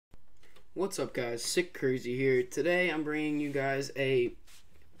What's up, guys? Sick Crazy here. Today I'm bringing you guys a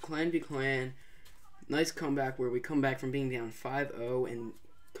Clan v Clan nice comeback where we come back from being down 5-0 and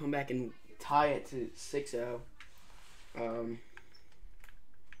come back and tie it to 6-0.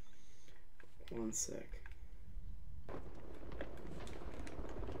 One sec.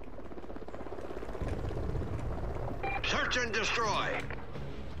 Search and destroy.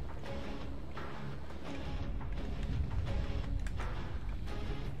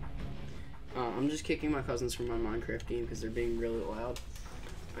 I'm just kicking my cousins from my Minecraft game because they're being really loud,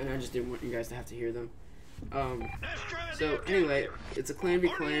 and I just didn't want you guys to have to hear them. So anyway, it's a Clan v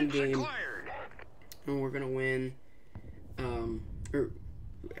Clan game, and we're gonna win.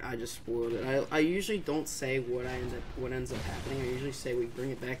 I just spoiled it. I usually don't say what ends up happening. I usually say we bring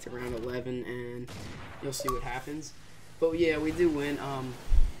it back to round 11, and you'll see what happens. But yeah, we do win.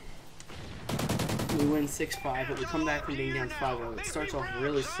 We win 6-5, but we come back from being down 5-0. It starts off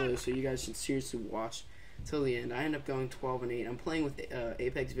really slow, so you guys should seriously watch till the end. I end up going 12-8. I'm playing with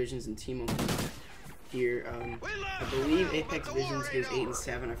Apex Visions and T-Monkey here. I believe Apex Visions goes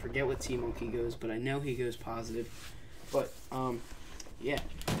 8-7. I forget what T-Monkey goes, but I know he goes positive. But yeah.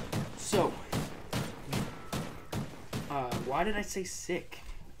 So why did I say sick?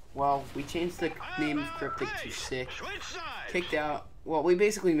 Well, we changed the name of Cryptic to Sick. Kicked out. Well, we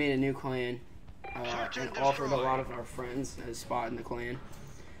basically made a new clan. And offered a lot of our friends a spot in the clan.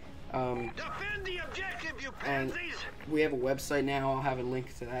 And we have a website now. I'll have a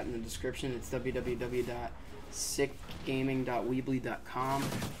link to that in the description. It's www.sicgaming.weebly.com.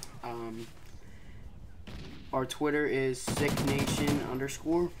 Our Twitter is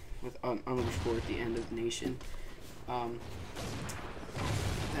sicknation_ with an underscore at the end of nation. Then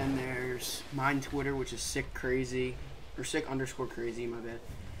there's mine Twitter, which is sickcrazy, or sick_crazy, my bad.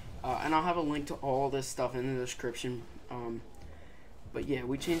 And I'll have a link to all this stuff in the description. But yeah,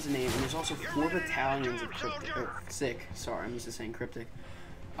 we changed the name, and there's also 4 battalions of Sick. Sorry, I'm used to saying Cryptic.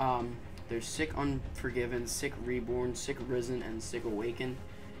 There's Sick Unforgiven, Sick Reborn, Sick Risen, and Sick Awakened.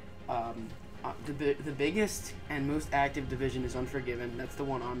 The biggest and most active division is Unforgiven. That's the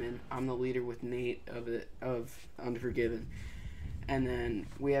one I'm in. I'm the leader with Nate of Unforgiven. And then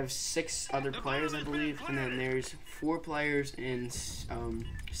we have 6 other players, I believe. And then there's 4 players in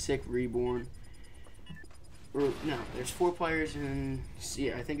Sick Reborn. Or no, there's 4 players in.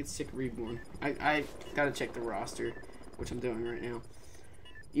 Yeah, I think it's Sick Reborn. I gotta check the roster, which I'm doing right now.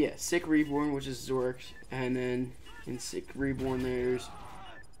 Yeah, Sick Reborn, which is Zork, and then in Sick Reborn there's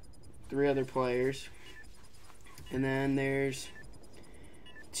 3 other players, and then there's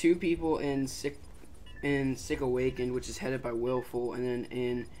 2 people in Sick Awakened, which is headed by Willful, and then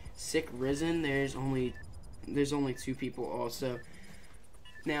in Sick Risen there's only 2 people also.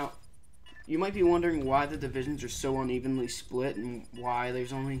 Now, you might be wondering why the divisions are so unevenly split and why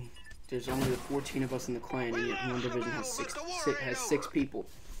there's only the 14 of us in the clan, and yet one division has 6 people.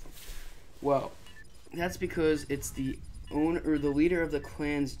 Well, that's because it's the owner or the leader of the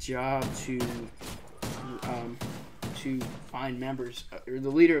clan's job to find members, or the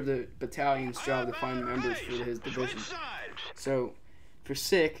leader of the battalion's job to find members for his division. So for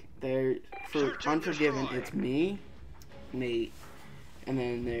Sick, for Unforgiven, it's me, Nate, and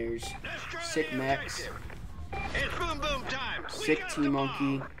then there's Sick Mex, Sick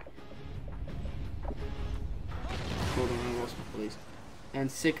T-Monkey, hold on, I lost my place,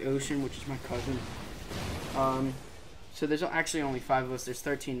 and Sick Ocean, which is my cousin. So there's actually only 5 of us. There's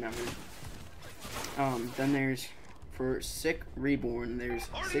 13 members. Then there's, for Sick Reborn, there's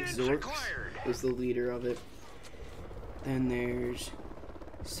Sick Zork is the leader of it. Then there's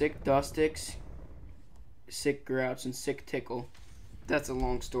Sick Dustix, Sick Grouch, and Sick Tickle. That's a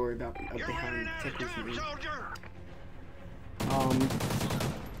long story about behind Tickle's name.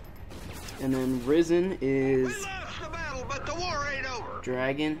 And then Risen is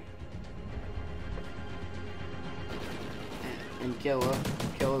Dragon and Killa.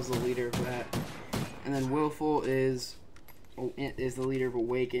 Killa's the leader of that. And then Willful is the leader of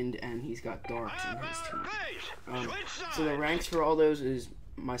Awakened, and he's got Darks in his team. So the ranks for all those is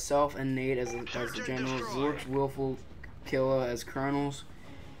myself and Nate as the generals, Zork, Willful, Killa as colonels,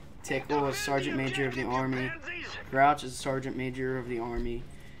 Tickle as sergeant major of the army, Grouch as sergeant major of the army,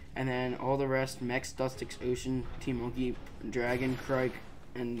 and then all the rest, Mex, Dustix, Ocean, T-Monkey, Dragon, Crike,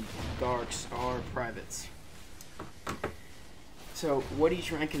 and Darks are privates. So, what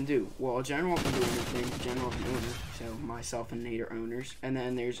each rank can do? Well, a general can do anything. General is an owner, so myself and Nate are owners. And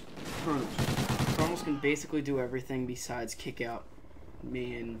then there's colonels. Colonels can basically do everything besides kick out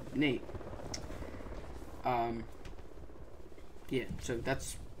me and Nate. Yeah, so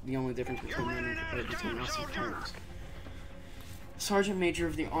that's the only difference between us and colonels. Sergeant Major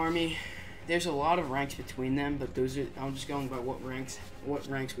of the Army there's a lot of ranks between them, but those are, I'm just going by what ranks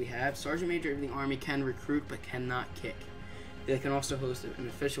we have. Sergeant Major of the Army can recruit but cannot kick. They can also host an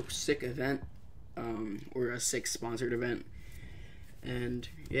official SiQ event, or a SiQ sponsored event. And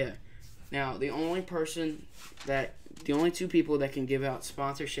yeah, now the only two people that can give out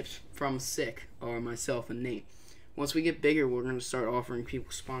sponsorships from SiQ are myself and Nate. Once we get bigger, we're going to start offering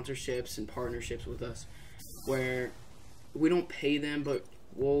people sponsorships and partnerships with us, where we don't pay them, but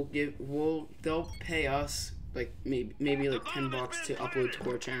they'll pay us like maybe like $10 to upload to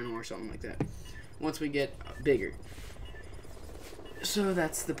our channel or something like that. Once we get bigger. So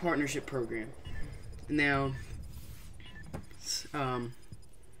that's the partnership program. Now,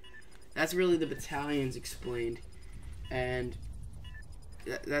 that's really the battalions explained, and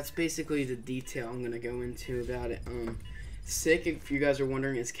that's basically the detail I'm gonna go into about it. SiQ, if you guys are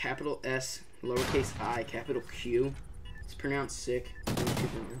wondering, is capital S, lowercase I, capital Q. It's pronounced SiQ.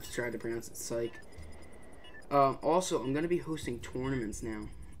 People have tried to pronounce it Psych. Also, I'm gonna be hosting tournaments now.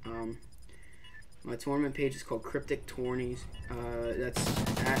 My tournament page is called Cryptic Tourneys. That's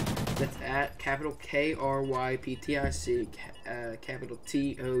at capital KRYPTIC, capital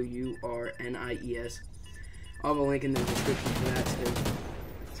TOURNIES. I'll have a link in the description for that too.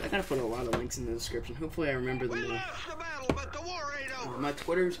 So I gotta put a lot of links in the description. Hopefully I remember them all. My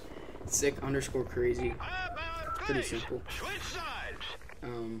Twitter's SiQ_crazy. Pretty simple.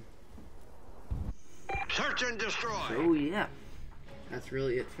 Search and destroy. So yeah, that's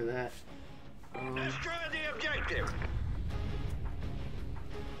really it for that. Destroy the objective.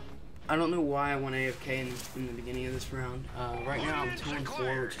 I don't know why I went AFK in the beginning of this round. Right now I'm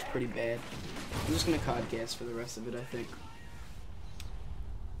 2-4, which is pretty bad. I'm just gonna CoDCast for the rest of it, I think.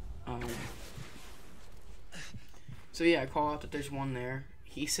 So yeah, I call out that there's one there.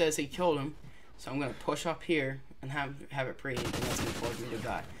 He says he killed him, so I'm gonna push up here and have it pre-aimed, and that's gonna cause me to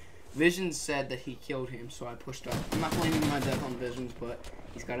die. Visions said that he killed him, so I pushed up. I'm not blaming my death on Visions, but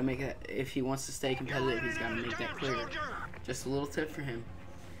he's got to make it. If he wants to stay competitive, he's got to make that clear. Just a little tip for him.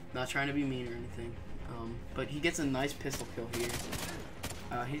 Not trying to be mean or anything. But he gets a nice pistol kill here.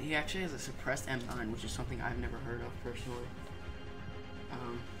 He actually has a suppressed M9, which is something I've never heard of personally.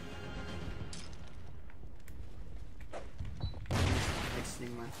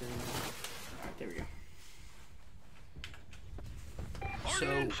 Exiting my thing. Alright, there we go. So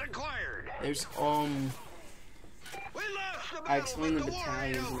there's I explained the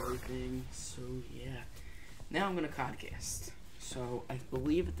battalions and everything. So yeah, now I'm gonna CoDCast. So I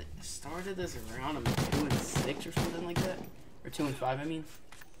believe at the start of this round I'm 2-6 or something like that, or 2-5. I mean.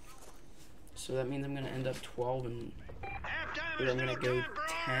 So that means I'm gonna end up 12 and or I'm gonna go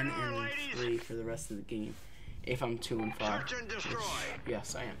 10-3 for the rest of the game. If I'm 2-5, which,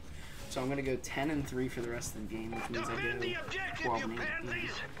 yes I am. So I'm gonna go 10-3 for the rest of the game, which means I go 12-8.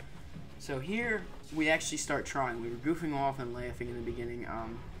 So here we actually start trying. We were goofing off and laughing in the beginning.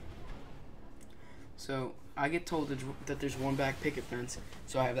 So I get told that there's one back picket fence,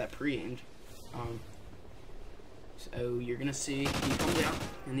 so I have that pre-aimed. So you're gonna see he comes out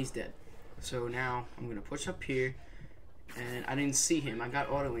and he's dead. So now I'm gonna push up here, and I didn't see him. I got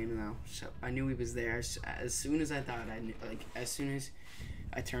auto aim now, so I knew he was there. As soon as I thought, I knew, like as soon as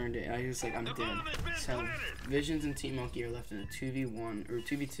I turned it, I was like, I'm dead. So Visions and Team Monkey are left in a 2v1 or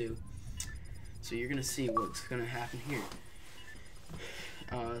 2v2. So you're gonna see what's gonna happen here.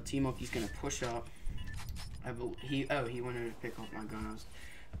 Team Monkey's gonna push up. He went in to pick up my gun.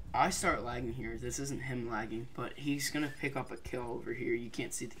 I start lagging here. This isn't him lagging, but he's gonna pick up a kill over here. You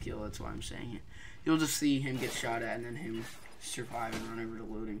can't see the kill. That's why I'm saying it. You'll just see him get shot at and then him survive and run over to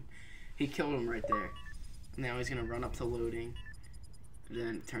loading. He killed him right there. Now he's gonna run up to loading.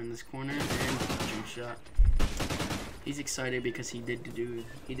 Then turn this corner and jump shot. He's excited because he did do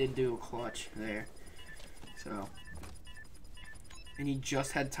a clutch there. So, and he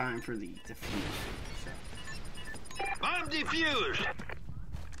just had time for the defuse. So. Bomb defused.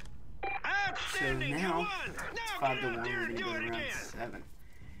 So now it's 5-1. We're gonna go to round 7.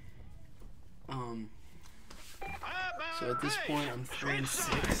 So at this point I'm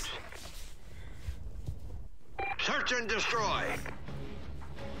 3-6. Search and destroy.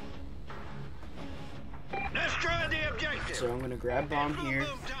 Destroy the objective. So I'm gonna grab bomb here.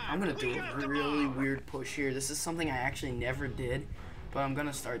 I'm gonna do a really weird push here. This is something I actually never did, but I'm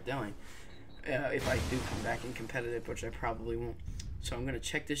gonna start doing. If I do come back in competitive, which I probably won't. So I'm gonna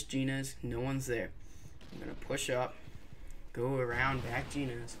check this Gina's. No one's there. I'm gonna push up, go around back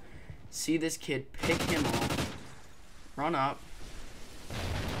Gina's, see this kid, pick him off, run up,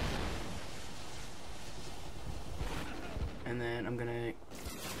 and then I'm gonna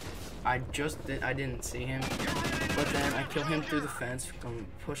I didn't see him, but then I kill him through the fence. Gonna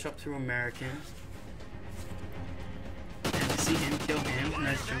push up through American, and I see him, kill him.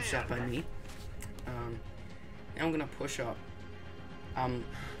 Nice jump shot by me. Now I'm gonna push up.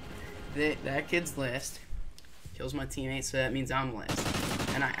 That kid's last. Kills my teammate, so that means I'm last.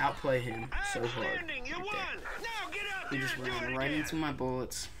 And I outplay him so hard. Right there. He just ran right into my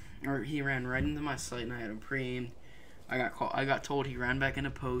bullets, or he ran right into my sight, and I had him pre-aimed. I got told he ran back into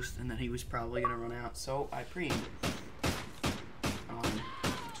post, and that he was probably gonna run out, so I pre-aimed.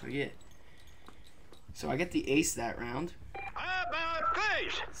 So yeah. So I get the ace that round.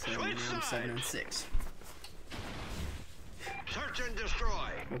 So now I'm 7-6. Search and destroy.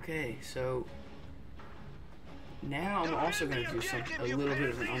 Okay, so now I'm also going to do a little bit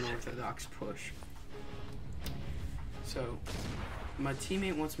of an unorthodox push. So my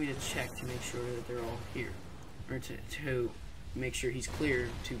teammate wants me to check to make sure that they're all here, or to make sure he's clear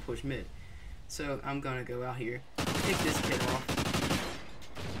to push mid. So I'm going to go out here, pick this kid off,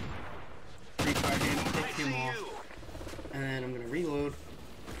 pre-fire him, pick him off, and then I'm going to reload,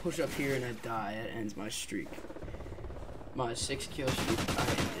 push up here, and I die. That ends my streak. My 6 kill streak I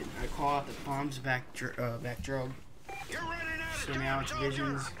ended. I call out the bombs back drug. So now it's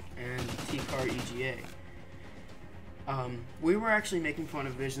Visions and T-Car EGA. We were actually making fun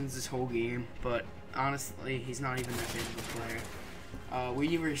of Visions this whole game, but honestly, he's not even that big of a player.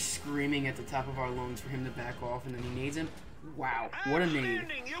 We were screaming at the top of our lungs for him to back off, and then he nades him. Wow, what a nade!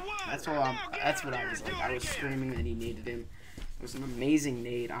 That's what I was like. I was screaming that he naded him. It was an amazing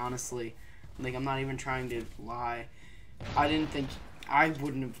nade, honestly. Like, I'm not even trying to lie. I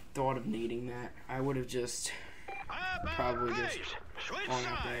wouldn't have thought of nading that. I would have just probably just gone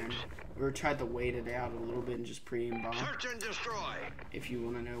out there or tried to wait it out a little bit and just pre-aim bomb. Search and destroy. If you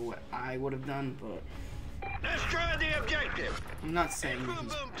want to know what I would have done, but Destroy the objective. I'm not saying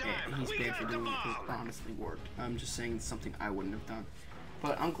he's bad for doing it, because it honestly worked. I'm just saying it's something I wouldn't have done.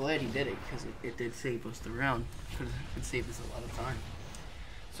 But I'm glad he did it, because it did save us the round. It saved us a lot of time.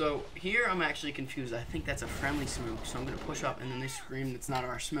 So here I'm actually confused. I think that's a friendly smoke, so I'm going to push up, and then they scream it's not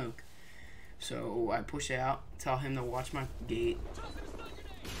our smoke. So I push out, tell him to watch my gate,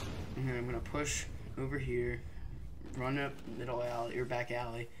 and then I'm going to push over here, run up middle alley, or back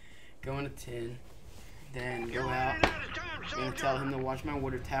alley, go into tin, then go out. I'm going to tell him to watch my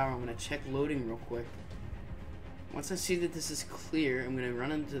water tower. I'm going to check loading real quick. Once I see that this is clear, I'm going to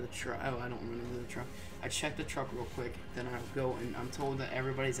run into the truck. Oh, I don't run into the truck. I check the truck real quick, then I go, and I'm told that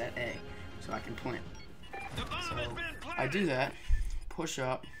everybody's at A, so I can plant. So I do that, push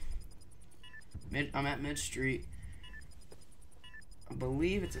up. I'm at mid street. I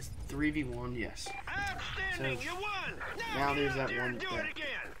believe it's a 3v1, yes. So now there's that one,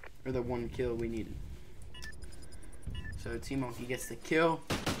 or the one kill we needed. So T-Monkey gets the kill.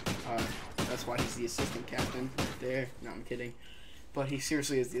 That's why he's the assistant captain right there. No, I'm kidding. But he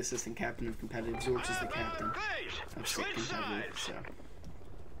seriously is the assistant captain of competitive. Zorch is the captain of SiQ competitive. So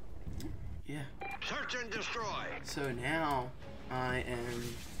yeah. Search and destroy. So now I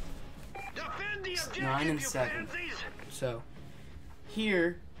am 9-7. So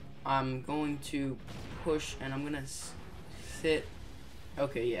here I'm going to push, and I'm gonna sit.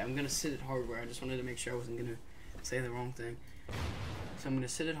 Okay, yeah, I'm gonna sit at hardware. I just wanted to make sure I wasn't gonna say the wrong thing. So I'm gonna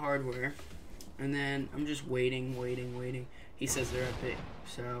sit at hardware, and then I'm just waiting. He says they're at B,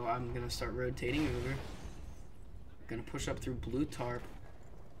 so I'm gonna start rotating over. Gonna push up through blue tarp.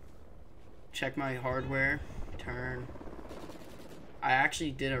 Check my hardware. Turn. I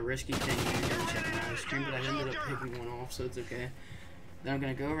actually did a risky thing and check my ice cream, but I ended up picking one off, so it's okay. Then I'm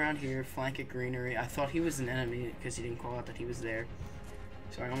gonna go around here, flank at greenery. I thought he was an enemy because he didn't call out that he was there,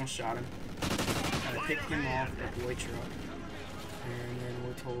 so I almost shot him. I picked him off at the white truck, and then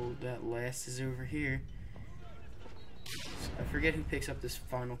we're told that last is over here. I forget who picks up this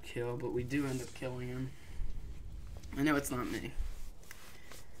final kill, but we do end up killing him. I know it's not me.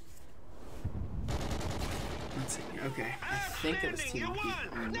 Let's see. Okay, I think it was T-Monkey.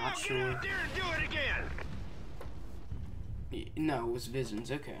 I'm not sure. No, it was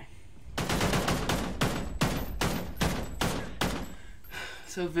Visions. Okay.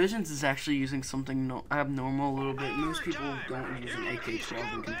 So Visions is actually using something abnormal a little bit. Most people don't use an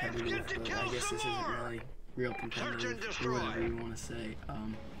AK-12 in competitive, but I guess this isn't really real competitive, or whatever you want to say.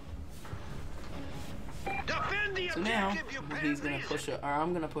 So now he's gonna push up, or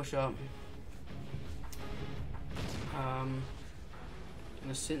I'm gonna push up. I'm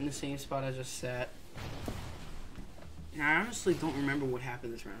gonna sit in the same spot I just sat. And I honestly don't remember what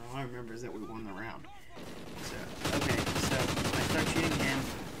happened this round. All I remember is that we won the round. So okay, so I start shooting him,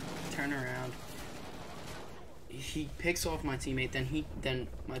 turn around. he picks off my teammate. Then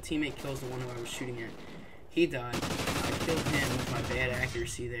my teammate kills the one who I was shooting at. He died. I killed him with my bad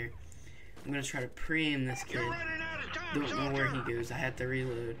accuracy there. I'm gonna try to pre-aim this kid. Don't know where he goes. I had to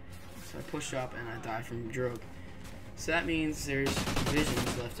reload. So I push up and I die from drug. So that means there's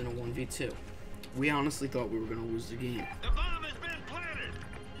visions left in a 1v2. We honestly thought we were gonna lose the game. The bomb has been planted.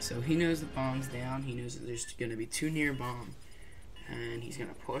 So he knows the bomb's down. He knows that there's gonna be 2 near bomb. And he's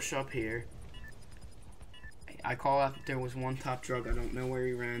gonna push up here. I call out that there was 1 top drug. I don't know where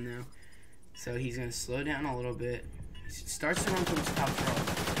he ran though. So he's gonna slow down a little bit. He starts to run towards top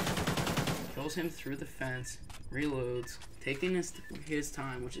drug. Kills him through the fence. Reloads, taking his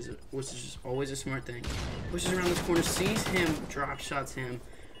time, which is just always a smart thing. Pushes around this corner, sees him, drop shots him.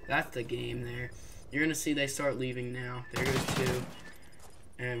 That's the game there. You're gonna see they start leaving now. There goes 2,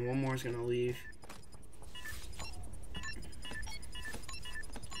 and 1 more is gonna leave.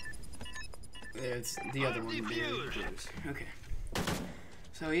 It's the other one. Okay.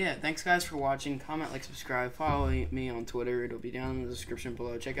 So yeah, thanks guys for watching. Comment, like, subscribe, follow me on Twitter. It'll be down in the description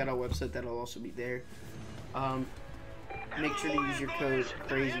below. Check out our website, that'll also be there. Make sure to use your code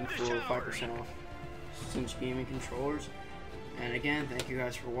CRAZY for 5% off SiQ Gaming controllers. And again, thank you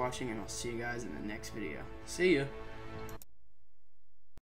guys for watching, and I'll see you guys in the next video. See ya!